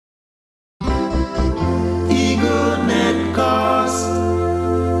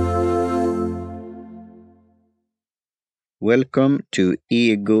Welcome to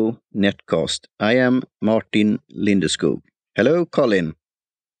Ego Netcast. I am Martin Lindeskog. Hello, Colin.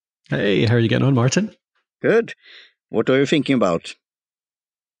 Hey, how are you getting on, Martin? Good. What are you thinking about?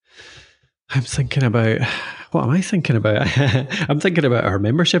 I'm thinking about, what am I thinking about? I'm thinking about our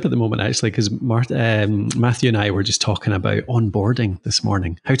membership at the moment, actually, because Matthew and I were just talking about onboarding this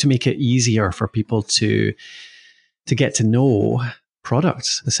morning, how to make it easier for people to get to know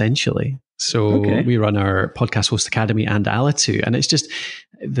products, essentially. So we run our Podcast Host Academy and Alitu, and it's just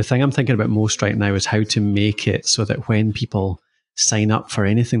the thing I'm thinking about most right now is how to make it so that when people sign up for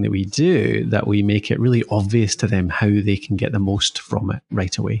anything that we do, that we make it really obvious to them how they can get the most from it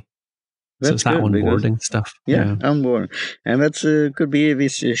right away. So it's that onboarding stuff. Yeah, onboarding. And that's could be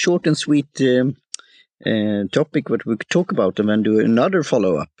this short and sweet topic that we could talk about and then do another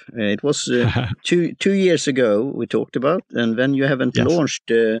follow-up. It was 2 years ago we talked about, and then you haven't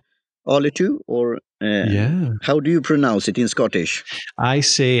launched Alitu, or how do you pronounce it in Scottish? I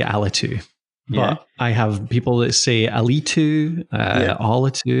say Alitu. But I have people that say Alitu,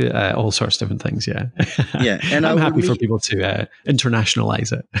 Alitu, all sorts of different things. And I'm happy for people to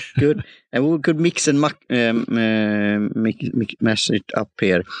internationalize it. Good, and we could mix and mash it up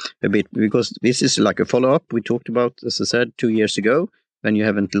here a bit, because this is like a follow-up. We talked about, as I said, 2 years ago when you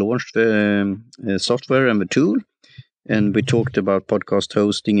haven't launched the software and the tool, and we talked about podcast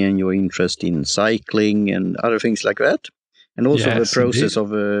hosting and your interest in cycling and other things like that. And also the process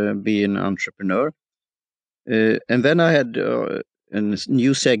of being an entrepreneur. And then I had a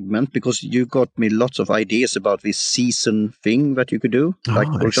new segment, because you got me lots of ideas about this season thing that you could do.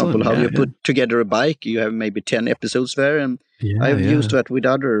 For example, how you put together a bike. You have maybe 10 episodes there. And I've used that with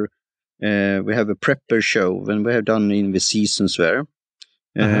other. We have a prepper show, and we have done in the seasons there.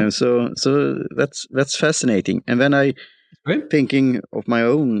 So that's fascinating. And then thinking of my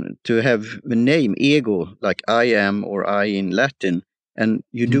own, to have the name Ego, like I am or I in Latin, and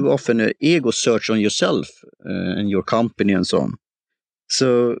you do often an ego search on yourself and your company and so on.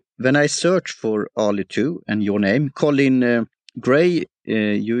 So when I search for Alitu and your name, Colin Gray,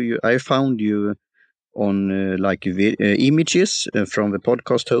 I found you on images from the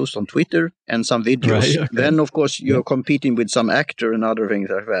podcast host on Twitter and some videos. Right, okay. Then, of course, you're competing with some actor and other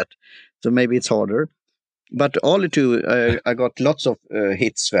things like that. So maybe it's harder. But Alitu, I got lots of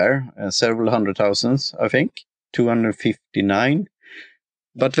hits there, several hundred thousands, I think, 259.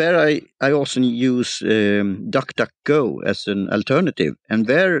 But there I also use DuckDuckGo as an alternative. And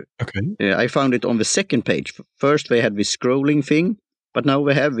there I found it on the second page. First they had this scrolling thing, but now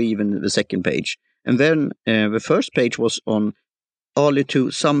we have even the second page. And then the first page was on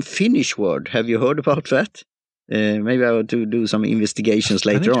Alitu, some Finnish word. Have you heard about that? Maybe I will do some investigations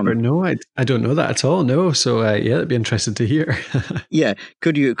later on. No, I don't know that at all. No, so it'd be interesting to hear.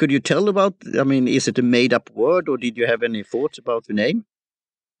 Could you tell about? I mean, is it a made-up word, or did you have any thoughts about the name?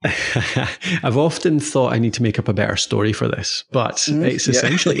 I've often thought I need to make up a better story for this, but it's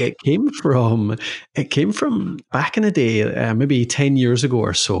essentially it came from back in the day, maybe 10 years ago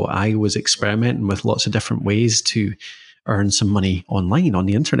or so. I was experimenting with lots of different ways to earn some money online on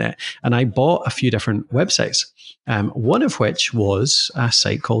the internet. And I bought a few different websites, one of which was a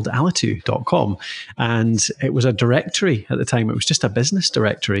site called alitu.com. And it was a directory at the time. It was just a business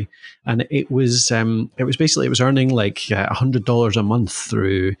directory. And it was earning like $100 a month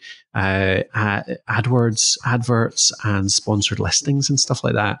through AdWords, adverts, and sponsored listings and stuff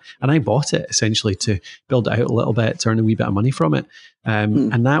like that. And I bought it essentially to build it out a little bit, to earn a wee bit of money from it.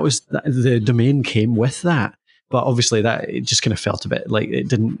 And that was, the domain came with that. But obviously that it just kind of felt a bit like it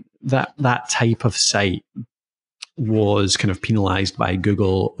didn't, that type of site was kind of penalized by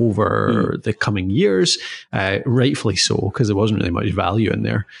Google over the coming years, rightfully so, because there wasn't really much value in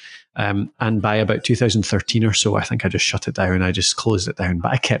there. And by about 2013 or so, I think I just shut it down. I just closed it down,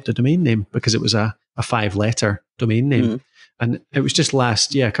 but I kept the domain name because it was a 5-letter domain name. And it was just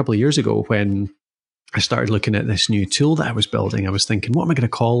a couple of years ago when I started looking at this new tool that I was building. I was thinking, what am I going to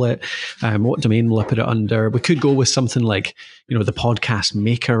call it? What domain will I put it under? We could go with something like, the podcast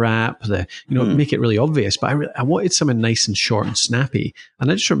maker app, make it really obvious. But I wanted something nice and short and snappy. And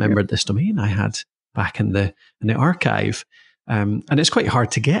I just remembered this domain I had back in the archive. And it's quite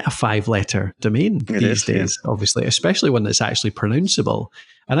hard to get a 5-letter domain these days, obviously, especially one that's actually pronounceable.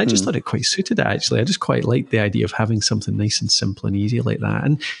 And I just thought it quite suited it, actually. I just quite liked the idea of having something nice and simple and easy like that.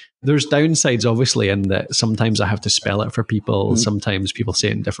 And there's downsides, obviously, in that sometimes I have to spell it for people. Sometimes people say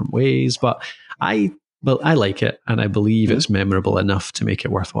it in different ways. But I like it, and I believe it's memorable enough to make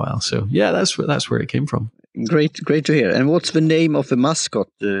it worthwhile. So, that's where it came from. Great to hear. And what's the name of the mascot?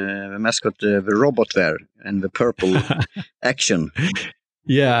 The robot there and the purple action.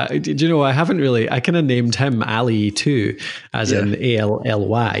 Yeah, do you know, I haven't really, I kind of named him Ali too, as in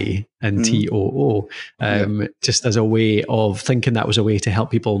ALLY and TOO, just as a way of thinking that was a way to help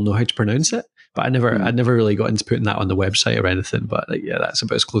people know how to pronounce it. But I never really got into putting that on the website or anything. But yeah, that's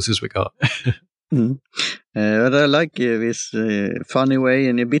about as close as we got. But I like this funny way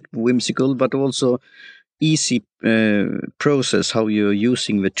and a bit whimsical, but also easy process how you're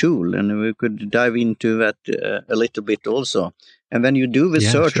using the tool, and we could dive into that a little bit also. And when you do the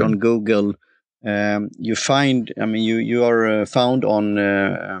search on Google, you find, I mean, you are found on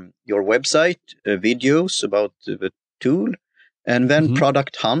your website videos about the tool, and then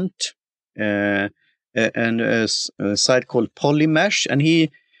Product Hunt, and a site called Polymesh, and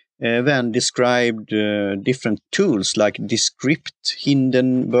he then described different tools like Descript,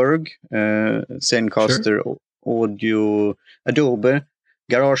 Hindenburg, Zencastr, Audio, Adobe,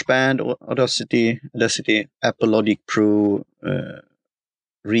 GarageBand, Audacity, Apple Logic Pro,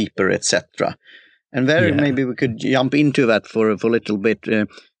 Reaper, etc. And there maybe we could jump into that for a little bit,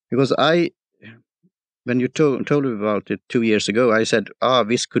 because when you told me about it 2 years ago, I said,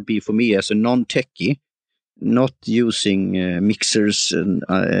 this could be for me as a non-techie, not using mixers and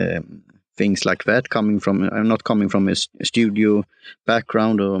things like that. I'm not coming from a studio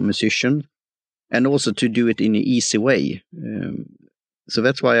background or musician, and also to do it in an easy way. So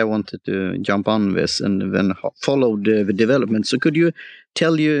that's why I wanted to jump on this and then follow the development. So could you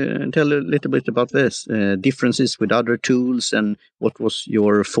tell a little bit about this, differences with other tools, and what was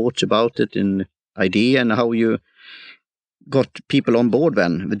your thoughts about it in idea, and how you got people on board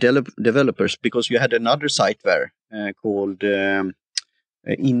then, the developers, because you had another site there called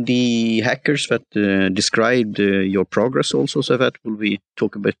Indie Hackers that described your progress also. So that will we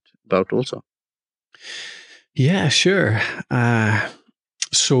talk a bit about also. Yeah, sure.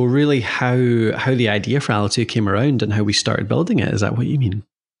 So really how the idea for Alitu came around and how we started building it, is that what you mean?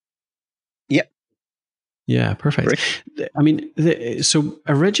 Yeah. Yeah, perfect. Great. I mean, so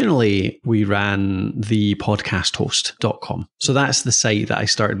originally we ran the podcasthost.com. So that's the site that I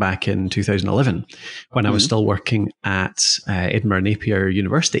started back in 2011 when I was still working at Edinburgh Napier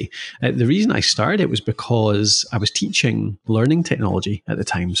University. The reason I started it was because I was teaching learning technology at the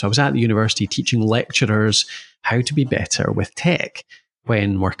time. So I was at the university teaching lecturers how to be better with tech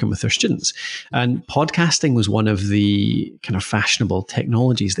when working with their students. And podcasting was one of the kind of fashionable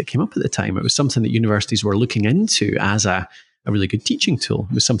technologies that came up at the time. It was something that universities were looking into as a really good teaching tool.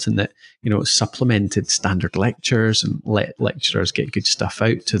 It was something that, supplemented standard lectures and let lecturers get good stuff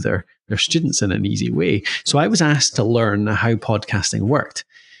out to their students in an easy way. So I was asked to learn how podcasting worked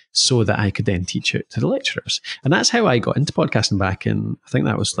so that I could then teach it to the lecturers. And that's how I got into podcasting back in, I think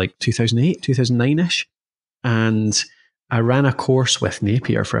that was like 2008, 2009-ish. And I ran a course with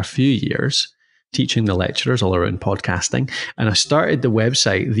Napier for a few years, teaching the lecturers all around podcasting. And I started the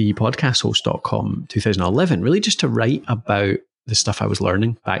website, thepodcasthost.com, 2011, really just to write about the stuff I was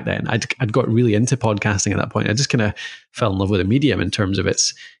learning back then. I'd got really into podcasting at that point. I just kind of fell in love with the medium in terms of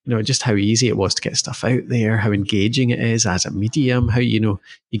its, just how easy it was to get stuff out there, how engaging it is as a medium, how, you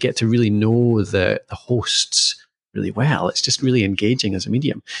get to really know the hosts really well. It's just really engaging as a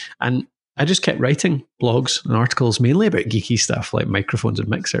medium. And I just kept writing blogs and articles, mainly about geeky stuff like microphones and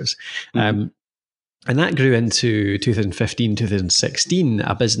mixers. And that grew into 2015, 2016,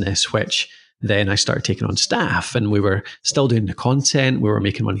 a business which then I started taking on staff, and we were still doing the content. We were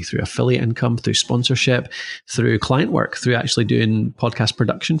making money through affiliate income, through sponsorship, through client work, through actually doing podcast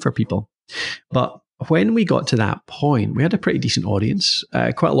production for people. But when we got to that point, we had a pretty decent audience,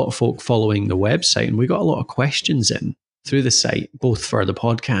 quite a lot of folk following the website, and we got a lot of questions in through the site, both for the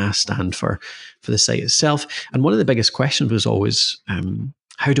podcast and for the site itself. And one of the biggest questions was always,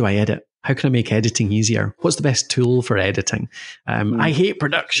 how do I edit? How can I make editing easier? What's the best tool for editing? I hate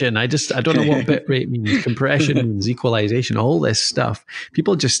production. I don't know what bitrate means, compression means, equalization, all this stuff.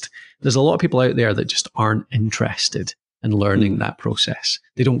 There's a lot of people out there that just aren't interested in learning that process.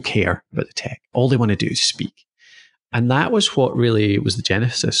 They don't care about the tech. All they want to do is speak. And that was what really was the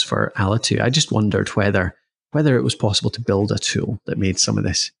genesis for Alitu. I just wondered whether it was possible to build a tool that made some of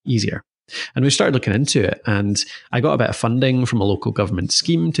this easier. And we started looking into it, and I got a bit of funding from a local government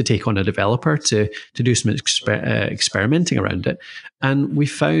scheme to take on a developer to do some experimenting around it. And we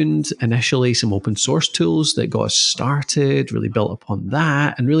found initially some open source tools that got us started, really built upon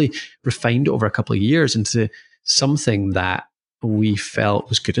that, and really refined it over a couple of years into something that we felt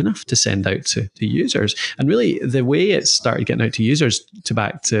was good enough to send out to users. And really the way it started getting out to users,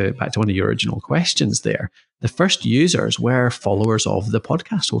 back to one of your original questions there, the first users were followers of the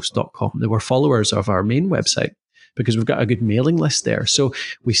podcasthost.com. They were followers of our main website. because we've got a good mailing list there. So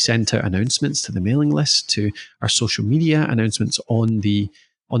we sent out announcements to the mailing list, to our social media, announcements on the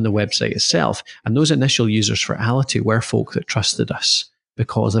website itself. And those initial users for Alitu were folk that trusted us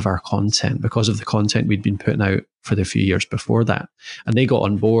because of our content, because of the content we'd been putting out for the few years before that. And they got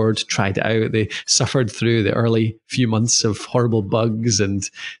on board, tried it out. They suffered through the early few months of horrible bugs and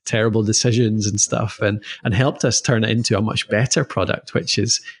terrible decisions and stuff, and helped us turn it into a much better product, which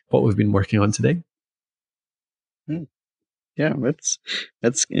is what we've been working on today. Yeah,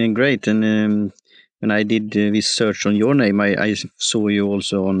 that's great. And when I did this search on your name, I saw you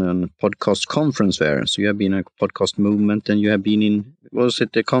also on a podcast conference there. So you have been a podcast movement, and you have been in, was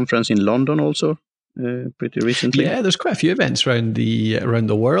it a conference in London also? Pretty recently. Yeah, there's quite a few events around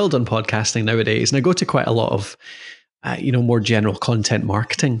the world on podcasting nowadays, and I go to quite a lot of more general content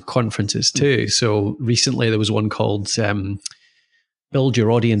marketing conferences too. So recently there was one called Build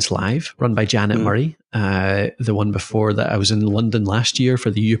Your Audience Live, run by Janet Murray. The one before that, I was in London last year for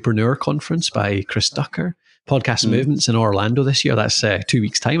the Youpreneur conference by Chris Ducker. Podcast Movements in Orlando this year. That's 2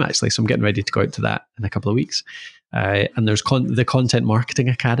 weeks' time, actually. So I'm getting ready to go out to that in a couple of weeks. And there's the Content Marketing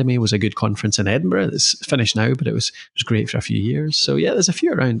Academy was a good conference in Edinburgh. It's finished now, but it was great for a few years. So yeah, there's a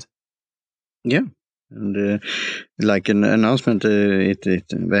few around. Yeah, and like an announcement,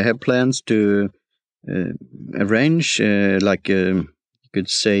 they have plans to arrange you could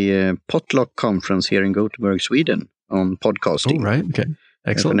say a potluck conference here in Gothenburg, Sweden, on podcasting. Oh, right. Okay.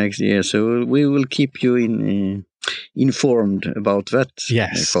 Excellent. For next year. So we will keep you informed about that.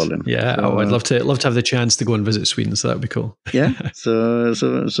 Yes. Colin. Yeah. So, I'd love to have the chance to go and visit Sweden. So that would be cool. Yeah. So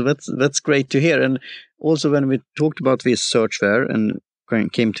that's great to hear. And also when we talked about this search there and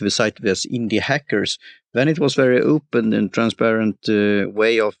came to the site as Indie Hackers, then it was very open and transparent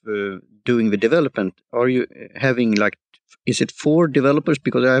way of doing the development. Are you having is it 4 developers?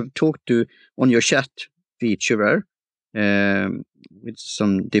 Because I have talked to on your chat feature there with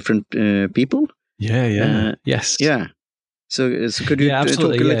some different people. Yeah. Yes. Yeah. So could you talk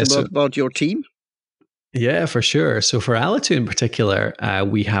a little about your team? Yeah, for sure. So for Alitu in particular,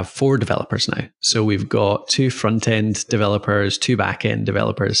 we have 4 developers now. So we've got 2 front-end developers, 2 back-end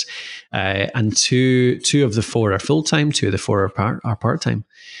developers, and two of the 4 are full-time, 2 of the 4 are part-time.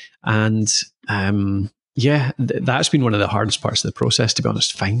 And that's been one of the hardest parts of the process, to be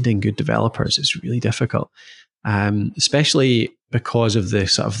honest. Finding good developers is really difficult, especially because of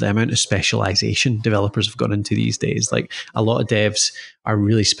the amount of specialization developers have gone into these days. Like a lot of devs are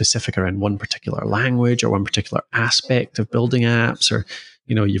really specific around one particular language or one particular aspect of building apps, or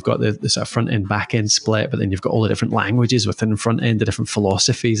you've got the sort of front end, back end split, but then you've got all the different languages within front end, the different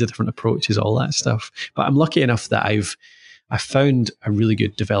philosophies, the different approaches, all that stuff. But I'm lucky enough that I found a really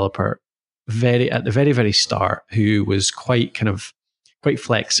good developer at the very, very start, who was quite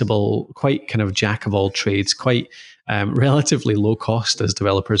flexible, quite kind of jack of all trades, quite relatively low cost as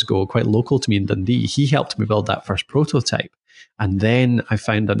developers go, quite local to me in Dundee. He helped me build that first prototype. And then I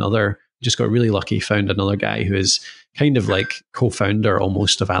just got really lucky, found another guy who is kind of like co-founder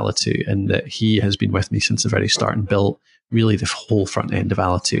almost of Alitu, and that he has been with me since the very start and built really the whole front end of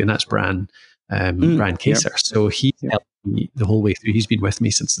Alitu, and that's Bran Kaser. Yeah. So he helped me the whole way through. He's been with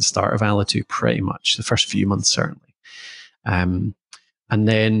me since the start of Alitu, pretty much the first few months, certainly. And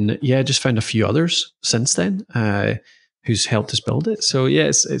then, just found a few others since then who's helped us build it. So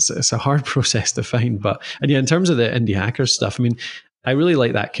it's a hard process to find. And in terms of the Indie Hackers stuff, I mean, I really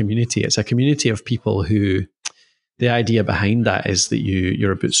like that community. It's a community of people who, the idea behind that is that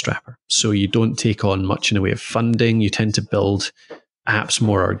you're a bootstrapper. So you don't take on much in the way of funding. You tend to build apps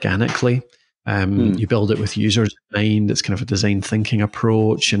more organically. You build it with users in mind. It's kind of a design thinking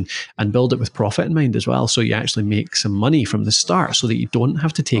approach, and build it with profit in mind as well. So you actually make some money from the start, so that you don't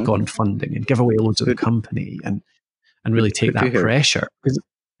have to take on funding and give away loads of the company and really take that pressure. Because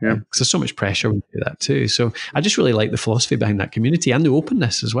there's so much pressure when you do that too. So I just really like the philosophy behind that community and the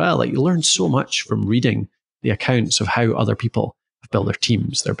openness as well. Like, you learn so much from reading the accounts of how other people have built their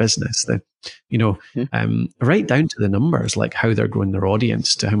teams, their business, right down to the numbers, like how they're growing their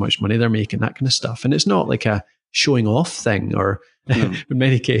audience, to how much money they're making, that kind of stuff. And it's not like a showing off thing, or in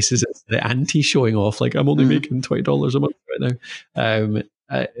many cases it's the anti-showing off, like I'm only making $20 a month right now.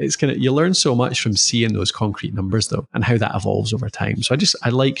 It's kind of, you learn so much from seeing those concrete numbers though, and how that evolves over time. So I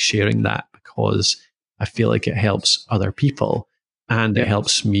like sharing that, because I feel like it helps other people, and it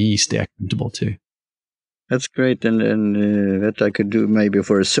helps me stay accountable too. That's great, and that I could do maybe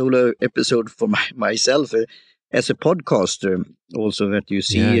for a solo episode for myself as a podcaster. Also, that you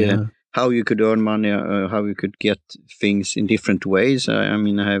see how you could earn money, how you could get things in different ways. I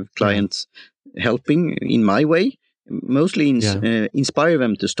mean, I have clients helping in my way, mostly inspire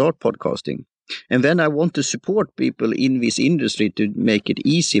them to start podcasting. And then I want to support people in this industry to make it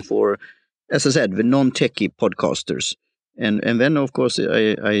easy for, as I said, the non-techie podcasters. And then, of course,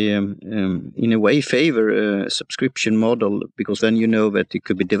 I in a way favor a subscription model, because then you know that it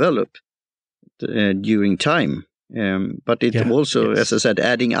could be developed during time. But it also, as I said,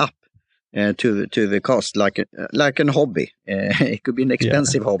 adding up to the cost, like a hobby. It could be an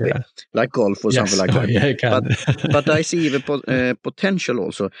expensive hobby, like golf or something like that. Yeah, it can. but I see the potential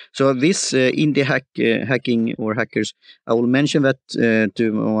also. So this indie hacking or hackers, I will mention that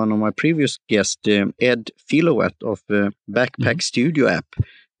to one of my previous guests, Ed Filowat of Backpack Studio app,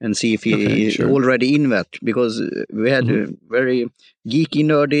 and see if he is already in that, because we had a very geeky,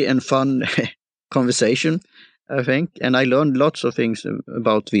 nerdy, and fun conversation, I think, and I learned lots of things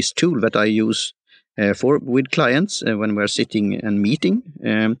about this tool that I use with clients when we're sitting and meeting,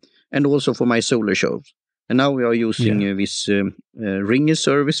 and also for my solo shows. And now we are using this Ringer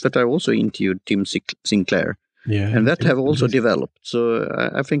service that I also interviewed Tim Sinclair, and that have also developed. So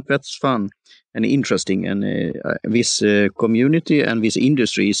I think that's fun and interesting, and this community and this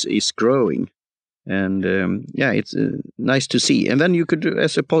industry is growing. And it's nice to see. And then you could,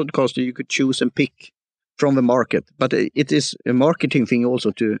 as a podcaster, you could choose and pick from the market. But it is a marketing thing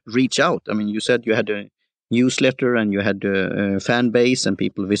also to reach out. I mean, you said you had a newsletter and you had a fan base and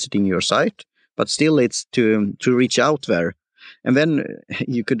people visiting your site, but still it's to reach out there. And then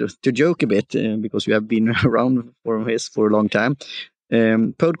you could, to joke a bit, because you have been around for a long time,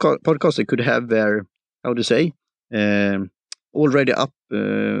 podcaster could have their, how to say, already up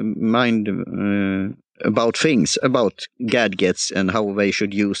mind about things, about gadgets and how they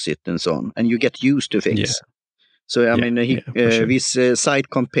should use it and so on. And you get used to things. So, I mean, this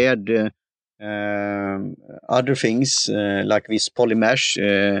site compared other things like this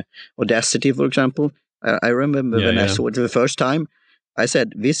Polymesh, Audacity, for example. I remember when I saw it the first time, I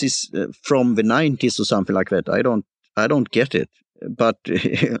said, this is from the 90s or something like that. I don't get it. But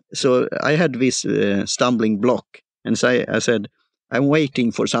so I had this stumbling block. And so I said, I'm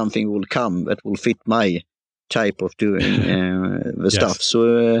waiting for something will come that will fit my type of doing the stuff.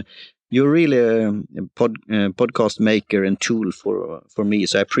 So you're really a podcast maker and tool for me.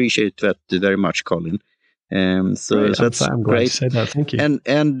 So I appreciate that very much, Colin. So that's I'm glad great. You said that. Thank you.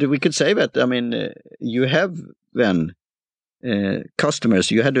 And we could say that, I mean, you have then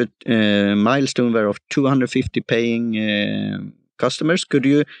customers. You had a milestone there of 250 paying customers. Could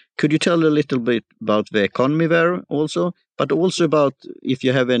you tell a little bit about the economy there also, but also about if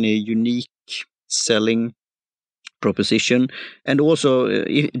you have any unique selling proposition, and also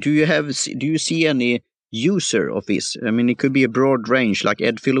do you see any user of this? I mean, it could be a broad range, like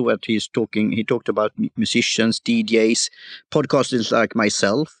Ed Filowat. He talked about musicians, DJs, podcasters like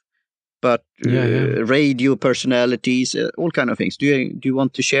myself, but radio personalities, all kind of things. Do you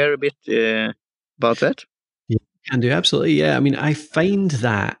want to share a bit about that? Can do, absolutely. Yeah, I mean, I find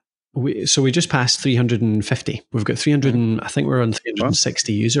that we just passed 350. We've got 300, I think we're on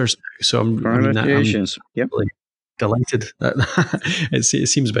 360 users now. So I'm really delighted. It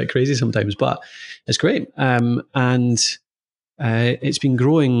seems a bit crazy sometimes, but it's great. And it's been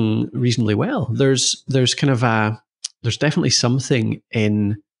growing reasonably well. There's definitely something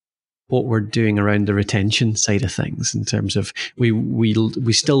in what we're doing around the retention side of things, in terms of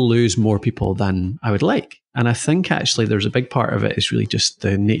we still lose more people than I would like. And I think actually there's a big part of it is really just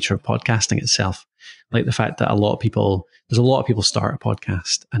the nature of podcasting itself. Like the fact that there's a lot of people start a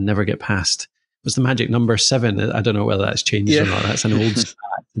podcast and never get past, what's the magic number, 7? I don't know whether that's changed or not. That's an old stat,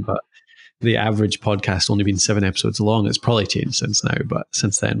 but the average podcast only been 7 episodes long. It's probably changed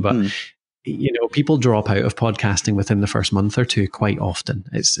since then. But you know, people drop out of podcasting within the first month or two quite often.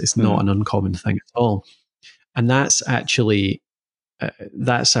 It's not an uncommon thing at all. And that's actually,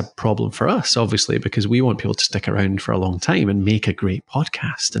 that's a problem for us, obviously, because we want people to stick around for a long time and make a great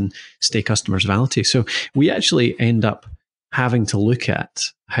podcast and stay customers of Alitu. So we actually end up having to look at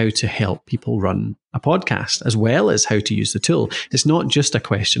how to help people run a podcast as well as how to use the tool. It's not just a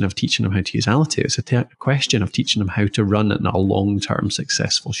question of teaching them how to use Alitu. It's a question of teaching them how to run a long-term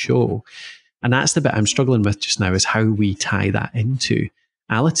successful show. And that's the bit I'm struggling with just now, is how we tie that into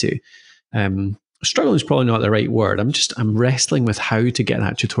Alitu. Struggling is probably not the right word. I'm wrestling with how to get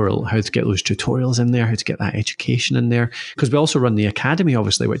that tutorial, how to get those tutorials in there, how to get that education in there. Because we also run the academy,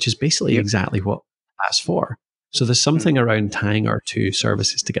 obviously, which is basically exactly what that's for. So there's something around tying our two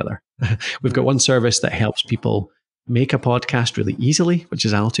services together. We've got one service that helps people make a podcast really easily, which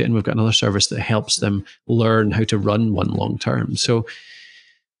is Alitu, and we've got another service that helps them learn how to run one long term. So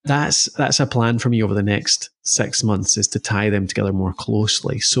that's a plan for me over the next 6 months, is to tie them together more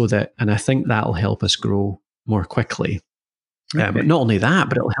closely, so that, and I think that'll help us grow more quickly. But not only that,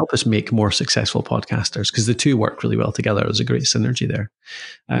 but it'll help us make more successful podcasters because the two work really well together. There's a great synergy there.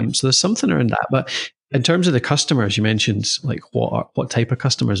 So there's something around that. But in terms of the customers, you mentioned like what type of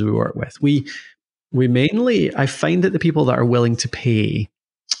customers we work with. We mainly, I find that the people that are willing to pay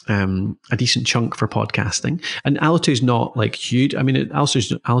a decent chunk for podcasting, and Alitu is not like huge. I mean,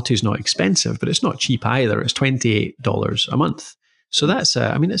 Alitu is not expensive, but it's not cheap either. It's $28 a month. So that's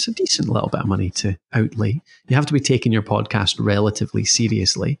it's a decent little bit of money to outlay. You have to be taking your podcast relatively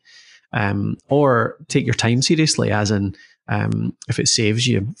seriously, or take your time seriously, as in if it saves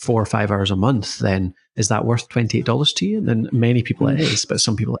you 4 or 5 hours a month, then is that worth $28 to you? And then many people it is, but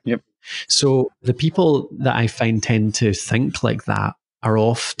some people. Yep. So the people that I find tend to think like that are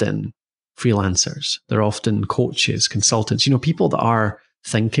often freelancers. They're often coaches, consultants, people that are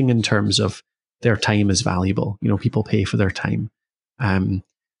thinking in terms of their time is valuable. People pay for their time. And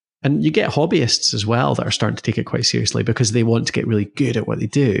you get hobbyists as well that are starting to take it quite seriously because they want to get really good at what they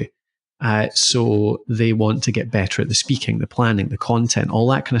do. So they want to get better at the speaking, the planning, the content, all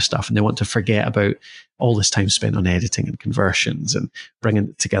that kind of stuff. And they want to forget about all this time spent on editing and conversions and bringing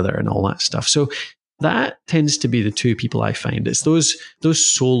it together and all that stuff. So that tends to be the two people I find. It's those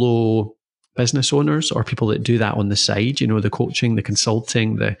solo business owners or people that do that on the side, the coaching, the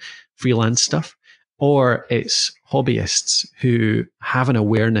consulting, the freelance stuff. Or it's hobbyists who have an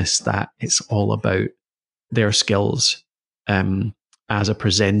awareness that it's all about their skills as a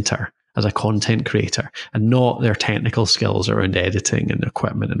presenter, as a content creator, and not their technical skills around editing and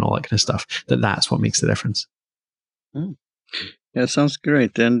equipment and all that kind of stuff. That's what makes the difference. Yeah, sounds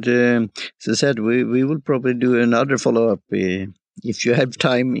great. And as I said, we will probably do another follow-up if you have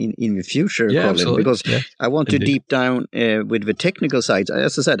time in the future, Colin, because I want to deep down with the technical side.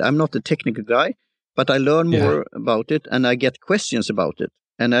 As I said, I'm not a technical guy, but I learn more about it and I get questions about it.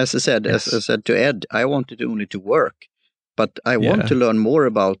 And as I said, as I said to Ed, I wanted only to work, but I want to learn more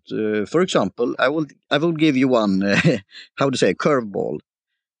about, for example, I will give you one, curveball.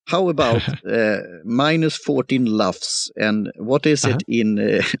 How about minus 14 LUFS, and what is it in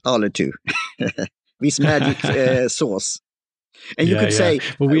Alitu? This magic sauce. And you could say,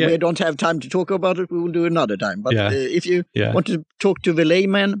 we don't have time to talk about it, we will do another time. But if you want to talk to the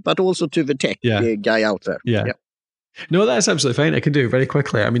layman, but also to the tech guy out there. Yeah. No, that's absolutely fine. I can do it very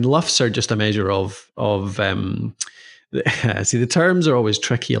quickly. I mean, LUFS are just a measure of see, the terms are always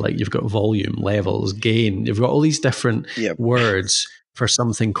tricky. Like you've got volume, levels, gain. You've got all these different words for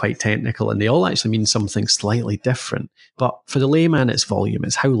something quite technical, and they all actually mean something slightly different. But for the layman, it's volume.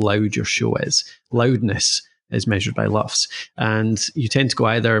 It's how loud your show is. Loudness is measured by LUFS. And you tend to go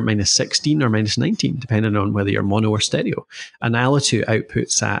either minus 16 or minus 19, depending on whether you're mono or stereo. And Alitu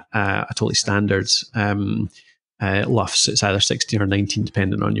outputs at a totally standard LUFS. It's either 16 or 19,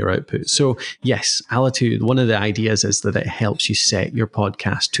 depending on your output. So yes, Alitu, one of the ideas is that it helps you set your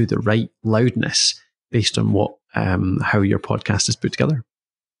podcast to the right loudness based on how your podcast is put together.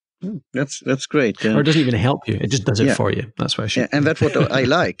 That's great. Or it doesn't even help you. It just does it for you. That's why I should. And that's what I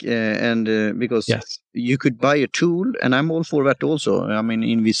like. Because you could buy a tool, and I'm all for that also. I mean,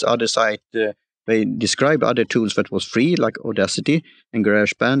 in this other site, they describe other tools that was free, like Audacity and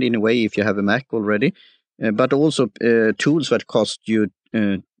GarageBand, in a way, if you have a Mac already. But also tools that cost you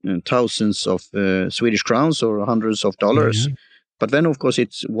thousands of Swedish crowns or hundreds of dollars. Mm-hmm. But then, of course,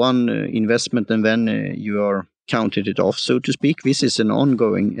 it's one investment, and then you are counted it off, so to speak. This is an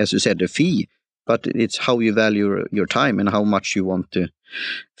ongoing, as you said, a fee, but it's how you value your time and how much you want to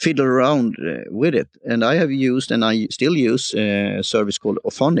fiddle around with it. And I have used, and I still use, a service called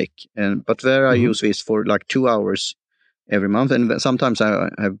Auphonic, but there I use this for like 2 hours every month. And sometimes I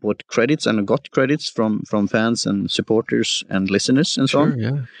have bought credits and got credits from fans and supporters and listeners and so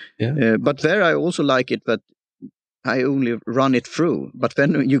on. But there I also like it that I only run it through, but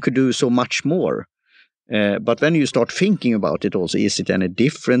then you could do so much more. But then you start thinking about it also. Is it any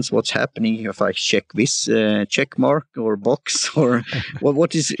difference? What's happening if I check this check mark or box, or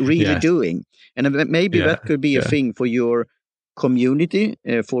what is really doing? And maybe that could be a thing for your community,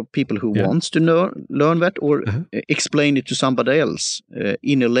 for people who wants to learn that, or explain it to somebody else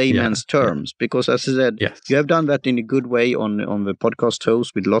in a layman's terms. Because as I said, you have done that in a good way on the podcast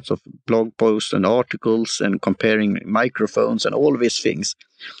host with lots of blog posts and articles and comparing microphones and all these things.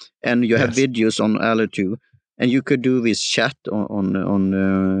 And you have videos on Alitu, and you could do this chat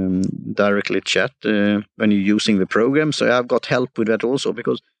on directly chat when you're using the program. So I've got help with that also,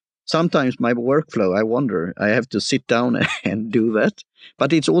 because sometimes my workflow, I wonder, I have to sit down and do that.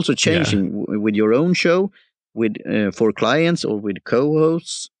 But it's also changing with your own show, with for clients or with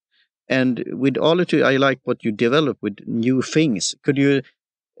co-hosts. And with Alitu, I like what you develop with new things. Could you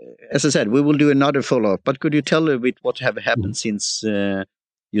as I said, we will do another follow-up, but could you tell a bit what have happened since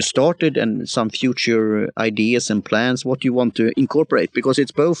you started and some future ideas and plans, what you want to incorporate? Because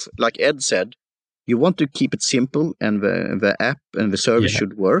it's both, like Ed said, you want to keep it simple and the app and the service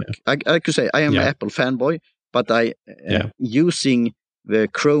should work. Yeah. I could say I am an Apple fanboy, but I using the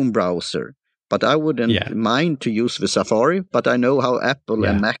Chrome browser, but I wouldn't mind to use the Safari, but I know how Apple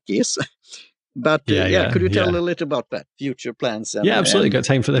and Mac is. But could you tell a little about that, future plans? And, absolutely. Got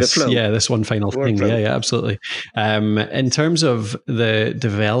time for this? This one final thing. Yeah, absolutely. In terms of the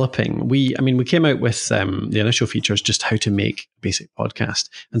developing, we came out with the initial features, just how to make a basic podcast.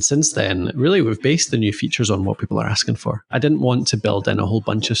 And since then, really, we've based the new features on what people are asking for. I didn't want to build in a whole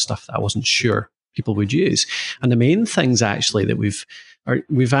bunch of stuff that I wasn't sure people would use. And the main things actually that we've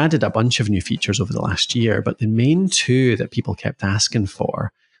added a bunch of new features over the last year, but the main two that people kept asking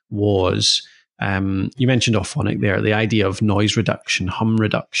for was... you mentioned Auphonic there, the idea of noise reduction, hum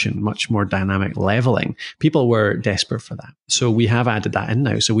reduction, much more dynamic leveling. People were desperate for that. So we have added that in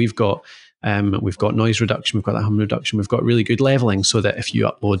now. So we've got noise reduction, we've got that hum reduction, we've got really good leveling so that if you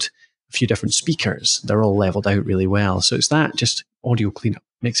upload a few different speakers, they're all leveled out really well. So it's that just audio cleanup,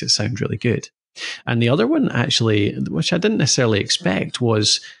 makes it sound really good. And the other one actually, which I didn't necessarily expect,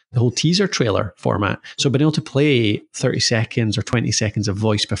 was the whole teaser trailer format. So being able to play 30 seconds or 20 seconds of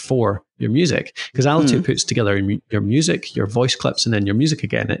voice before your music, because Altitude puts together your music, your voice clips, and then your music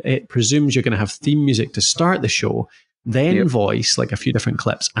again. It presumes you're going to have theme music to start the show, then voice, like a few different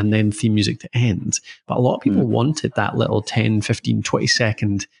clips, and then theme music to end. But a lot of people wanted that little 10, 15, 20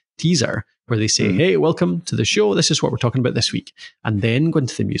 second teaser where they say, hey, welcome to the show. This is what we're talking about this week. And then go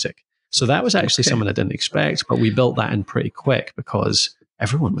into the music. So that was actually something I didn't expect, but we built that in pretty quick because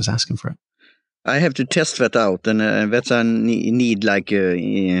everyone was asking for it. I have to test that out, and that's I need like a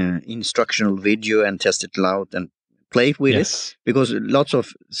instructional video and test it out and play with it, because lots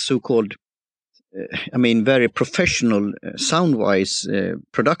of so-called, very professional sound-wise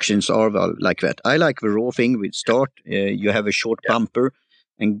productions are like that. I like the raw thing. We start, you have a short bumper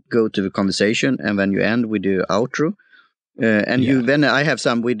and go to the conversation, and then you end with the outro. Then I have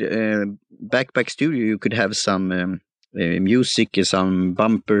some with Backpack Studio. You could have some music, some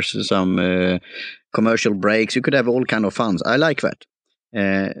bumpers, some commercial breaks. You could have all kind of funs. I like that.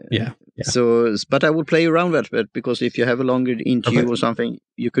 So, but I would play around that, but because if you have a longer interview or something,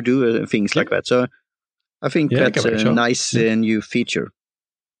 you could do things like that. So I think that's a nice new feature.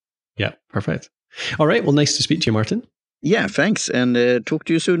 Yeah, perfect. All right. Well, nice to speak to you, Martin. Yeah, thanks. And talk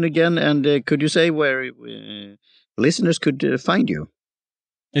to you soon again. And could you say where listeners could find you?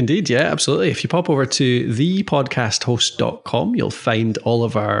 Indeed, yeah, absolutely. If you pop over to thepodcasthost.com, you'll find all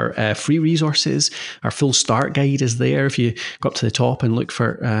of our free resources. Our full start guide is there if you go up to the top and look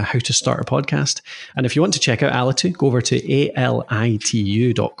for how to start a podcast. And if you want to check out Alitu, go over to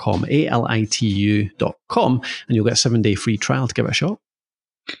alitu.com, alitu.com, and you'll get a 7-day free trial to give it a shot.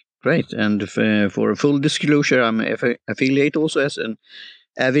 Great. And for full disclosure, I'm an affiliate also as an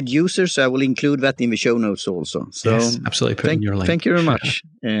avid user, so I will include that in the show notes also. So yes, absolutely. Put in your link. Thank you very much,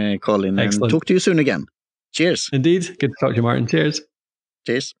 Colin. Excellent. And talk to you soon again. Cheers. Indeed. Good to talk to you, Martin. Cheers.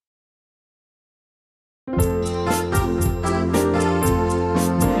 Cheers.